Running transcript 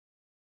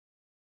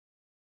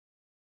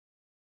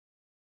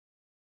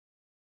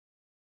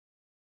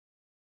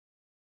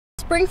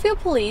Springfield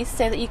police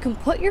say that you can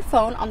put your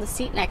phone on the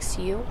seat next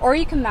to you or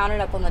you can mount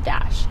it up on the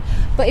dash.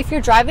 But if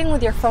you're driving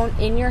with your phone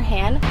in your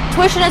hand,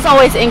 tuition is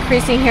always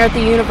increasing here at the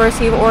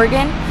University of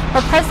Oregon,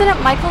 where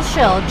President Michael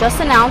Schill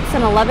just announced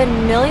an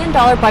 $11 million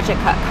budget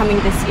cut coming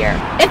this year.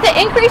 If the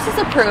increase is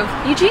approved,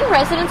 Eugene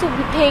residents will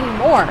be paying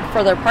more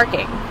for their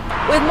parking.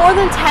 With more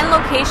than 10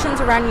 locations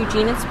around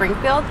Eugene and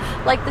Springfield,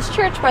 like this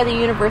church by the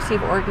University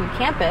of Oregon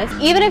campus,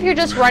 even if you're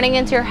just running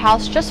into your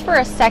house just for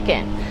a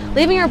second,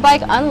 leaving your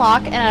bike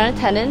unlocked and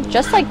unattended,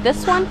 just like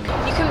this one,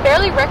 you can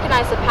barely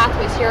recognize the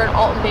pathways here at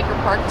Alton Baker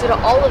Park due to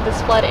all of this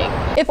flooding.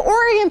 If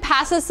Oregon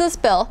passes this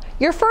bill,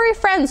 your furry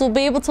friends will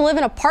be able to live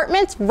in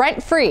apartments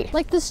rent-free,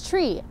 like this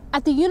tree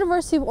at the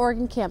University of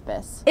Oregon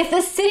campus. If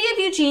the city of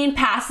Eugene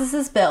passes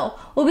this bill,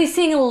 we'll be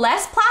seeing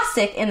less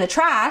plastic in the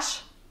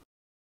trash.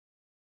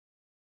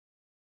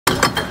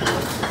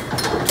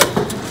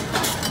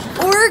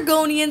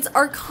 Oregonians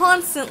are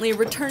constantly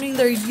returning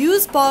their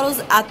used bottles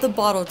at the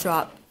bottle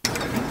drop.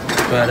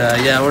 But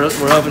yeah, we're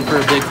hoping for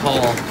a big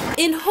haul.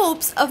 In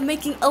hopes of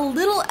making a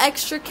little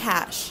extra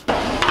cash.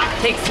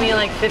 Takes me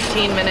like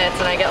 15 minutes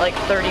and I get like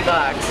 30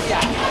 bucks. Yeah.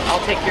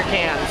 I'll take your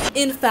cans.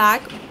 In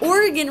fact,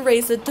 Oregon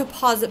raised the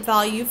deposit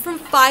value from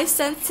 5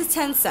 cents to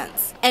 10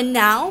 cents. And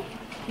now,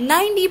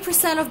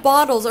 90% of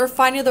bottles are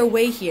finding their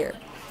way here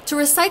to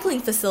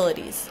recycling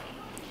facilities.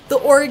 The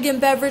Oregon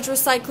Beverage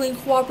Recycling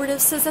Cooperative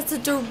says that's a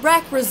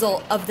direct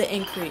result of the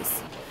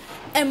increase.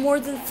 And more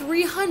than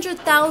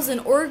 300,000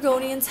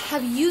 Oregonians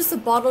have used the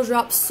bottle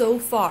drop so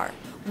far.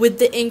 With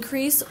the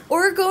increase,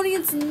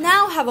 Oregonians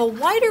now have a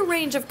wider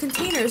range of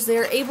containers they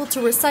are able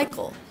to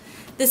recycle.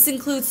 This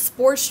includes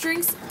sports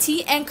drinks,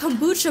 tea, and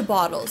kombucha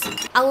bottles,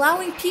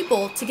 allowing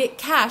people to get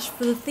cash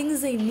for the things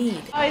they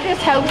need. It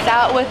just helps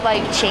out with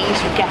like change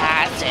for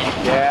gas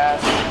and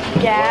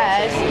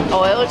gas.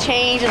 Oil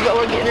change is what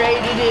we're getting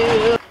ready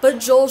to do. But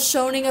Joel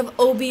Schoening of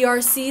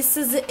OBRC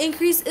says the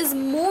increase is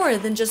more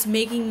than just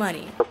making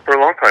money. For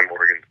a long time,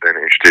 Oregon's been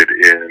interested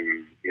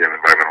in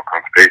environmental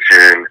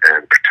conservation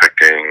and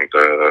protecting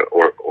the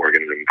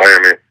Oregon's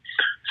environment.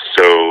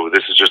 So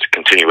this is just a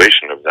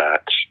continuation of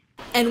that.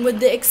 And with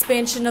the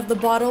expansion of the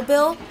bottle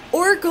bill,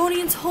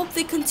 Oregonians hope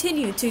they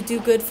continue to do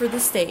good for the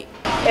state.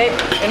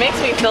 It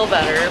makes me feel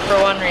better for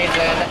one reason.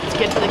 It's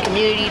good for the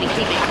community to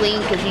keep it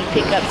clean because you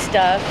pick up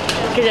stuff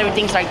because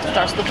everything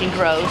starts looking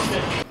gross.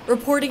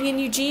 Reporting in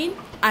Eugene,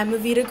 I'm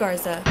Evita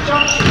Garza.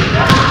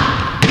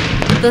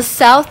 The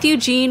South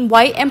Eugene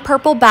white and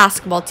purple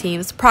basketball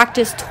teams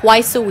practice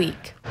twice a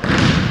week.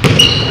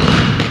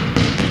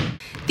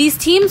 These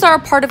teams are a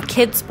part of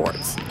Kids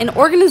Sports, an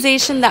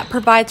organization that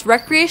provides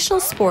recreational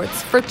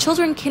sports for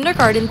children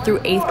kindergarten through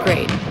 8th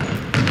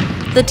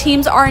grade. The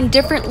teams are in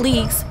different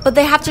leagues, but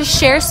they have to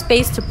share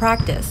space to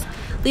practice,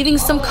 leaving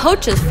some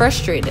coaches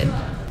frustrated.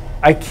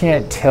 I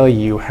can't tell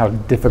you how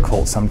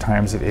difficult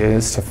sometimes it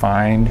is to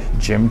find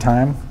gym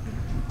time.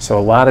 So a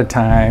lot of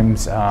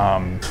times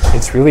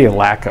it's really a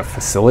lack of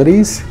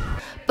facilities.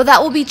 But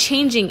that will be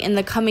changing in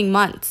the coming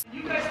months.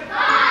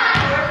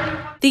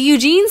 The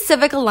Eugene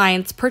Civic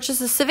Alliance purchased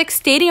a civic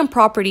stadium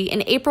property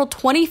in April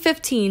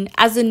 2015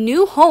 as a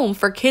new home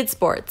for kids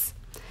sports.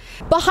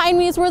 Behind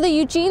me is where the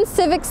Eugene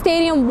Civic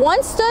Stadium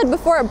once stood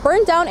before it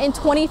burned down in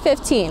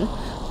 2015.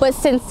 But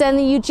since then,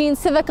 the Eugene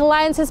Civic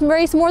Alliance has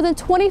raised more than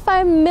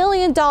 $25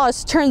 million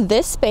to turn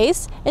this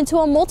space into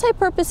a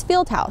multi-purpose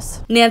field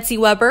house. Nancy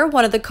Weber,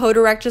 one of the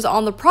co-directors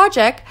on the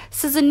project,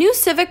 says the new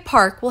civic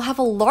park will have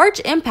a large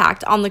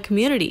impact on the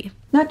community.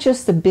 Not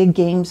just the big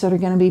games that are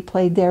going to be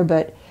played there,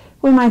 but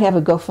we might have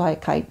a Go Fly a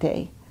Kite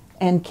Day,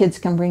 and kids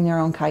can bring their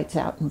own kites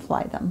out and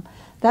fly them.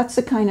 That's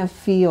the kind of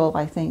feel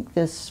I think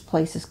this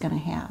place is going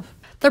to have.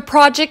 The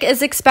project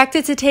is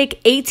expected to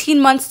take 18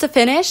 months to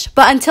finish,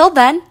 but until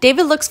then,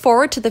 David looks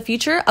forward to the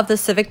future of the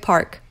Civic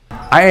Park.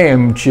 I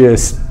am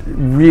just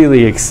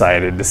really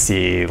excited to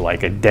see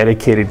like a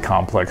dedicated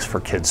complex for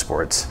kids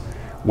sports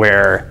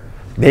where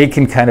they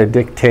can kind of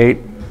dictate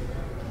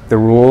the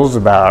rules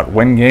about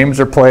when games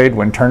are played,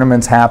 when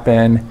tournaments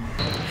happen.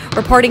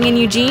 Reporting in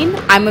Eugene,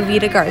 I'm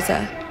Evita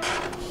Garza.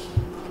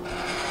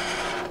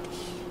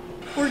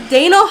 For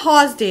Dana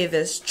Hawes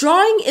Davis,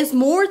 drawing is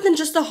more than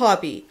just a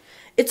hobby.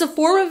 It's a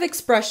form of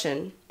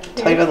expression.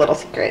 Tell you a little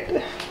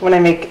secret. When I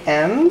make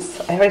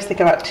M's, I always think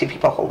about two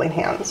people holding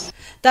hands.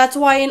 That's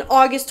why in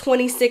August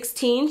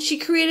 2016, she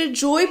created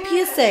Joy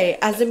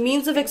PSA as a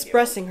means of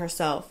expressing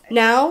herself.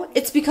 Now,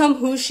 it's become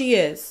who she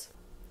is.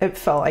 It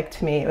felt like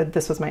to me,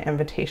 this was my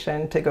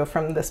invitation to go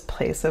from this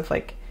place of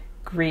like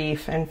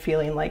grief and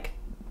feeling like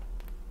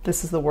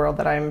this is the world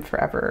that I'm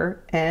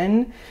forever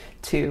in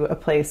to a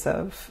place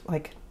of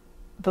like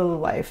the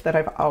life that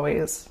I've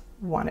always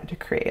wanted to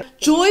create.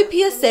 Joy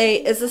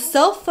PSA is a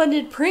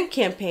self-funded print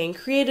campaign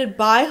created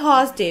by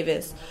Hawes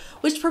Davis,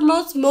 which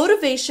promotes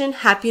motivation,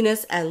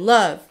 happiness, and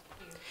love.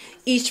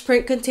 Each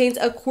print contains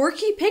a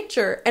quirky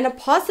picture and a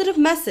positive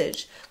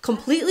message,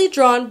 completely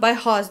drawn by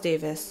Hawes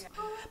Davis.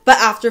 But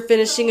after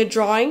finishing a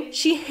drawing,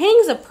 she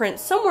hangs a print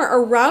somewhere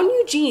around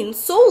Eugene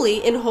solely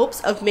in hopes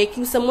of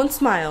making someone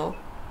smile.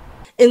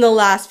 In the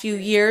last few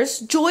years,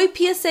 Joy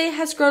PSA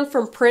has grown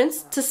from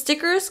prints to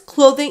stickers,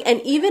 clothing,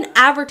 and even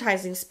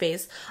advertising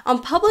space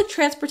on public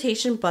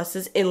transportation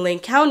buses in Lane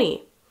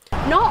County.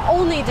 Not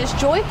only does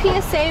Joy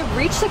PSA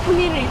reach the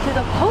community through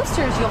the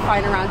posters you'll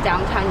find around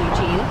downtown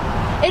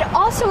Eugene, it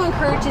also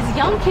encourages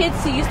young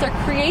kids to use their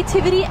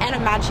creativity and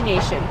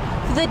imagination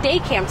through the day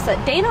camps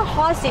that Dana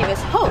Hawes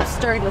Davis hosts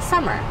during the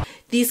summer.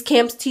 These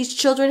camps teach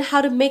children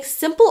how to make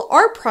simple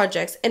art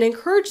projects and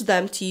encourage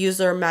them to use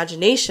their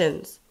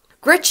imaginations.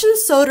 Gretchen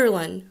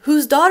Soderlund,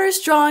 whose daughter's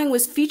drawing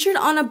was featured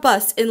on a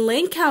bus in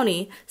Lane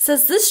County,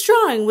 says this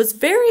drawing was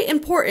very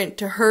important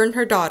to her and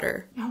her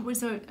daughter. It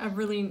was a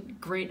really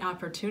great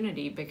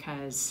opportunity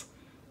because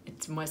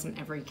it wasn't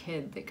every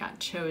kid that got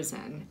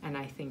chosen, and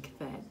I think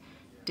that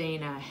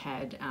Dana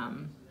had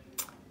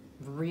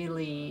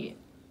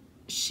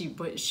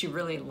she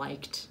really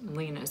liked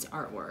Lena's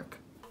artwork.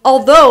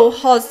 Although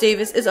Hawes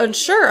Davis is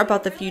unsure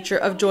about the future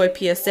of Joy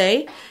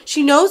PSA,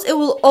 she knows it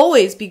will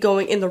always be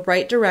going in the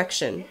right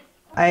direction.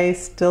 I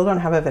still don't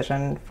have a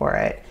vision for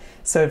it,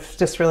 so I've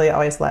just really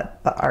always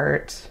let the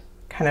art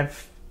kind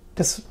of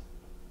just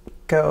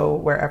go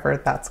wherever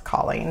that's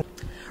calling.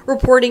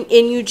 Reporting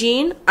in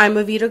Eugene, I'm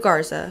Evita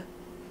Garza.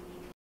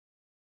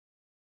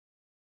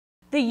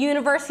 The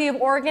University of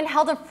Oregon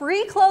held a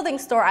free clothing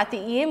store at the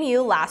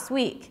EMU last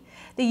week.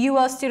 The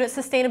UO Student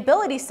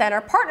Sustainability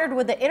Center partnered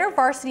with the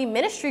InterVarsity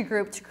Ministry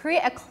Group to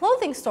create a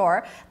clothing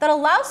store that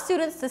allows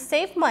students to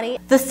save money.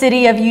 The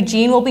city of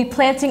Eugene will be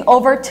planting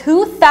over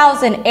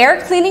 2,000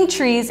 air cleaning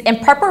trees in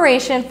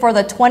preparation for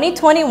the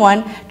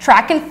 2021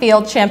 Track and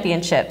Field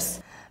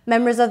Championships.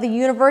 Members of the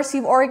University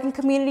of Oregon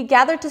community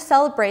gathered to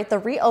celebrate the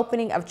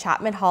reopening of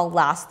Chapman Hall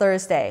last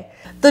Thursday.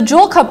 The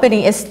Jewel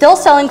Company is still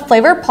selling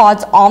flavored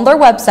pods on their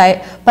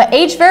website, but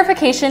age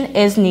verification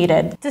is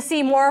needed. To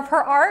see more of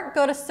her art,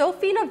 go to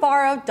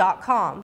sophienavarro.com.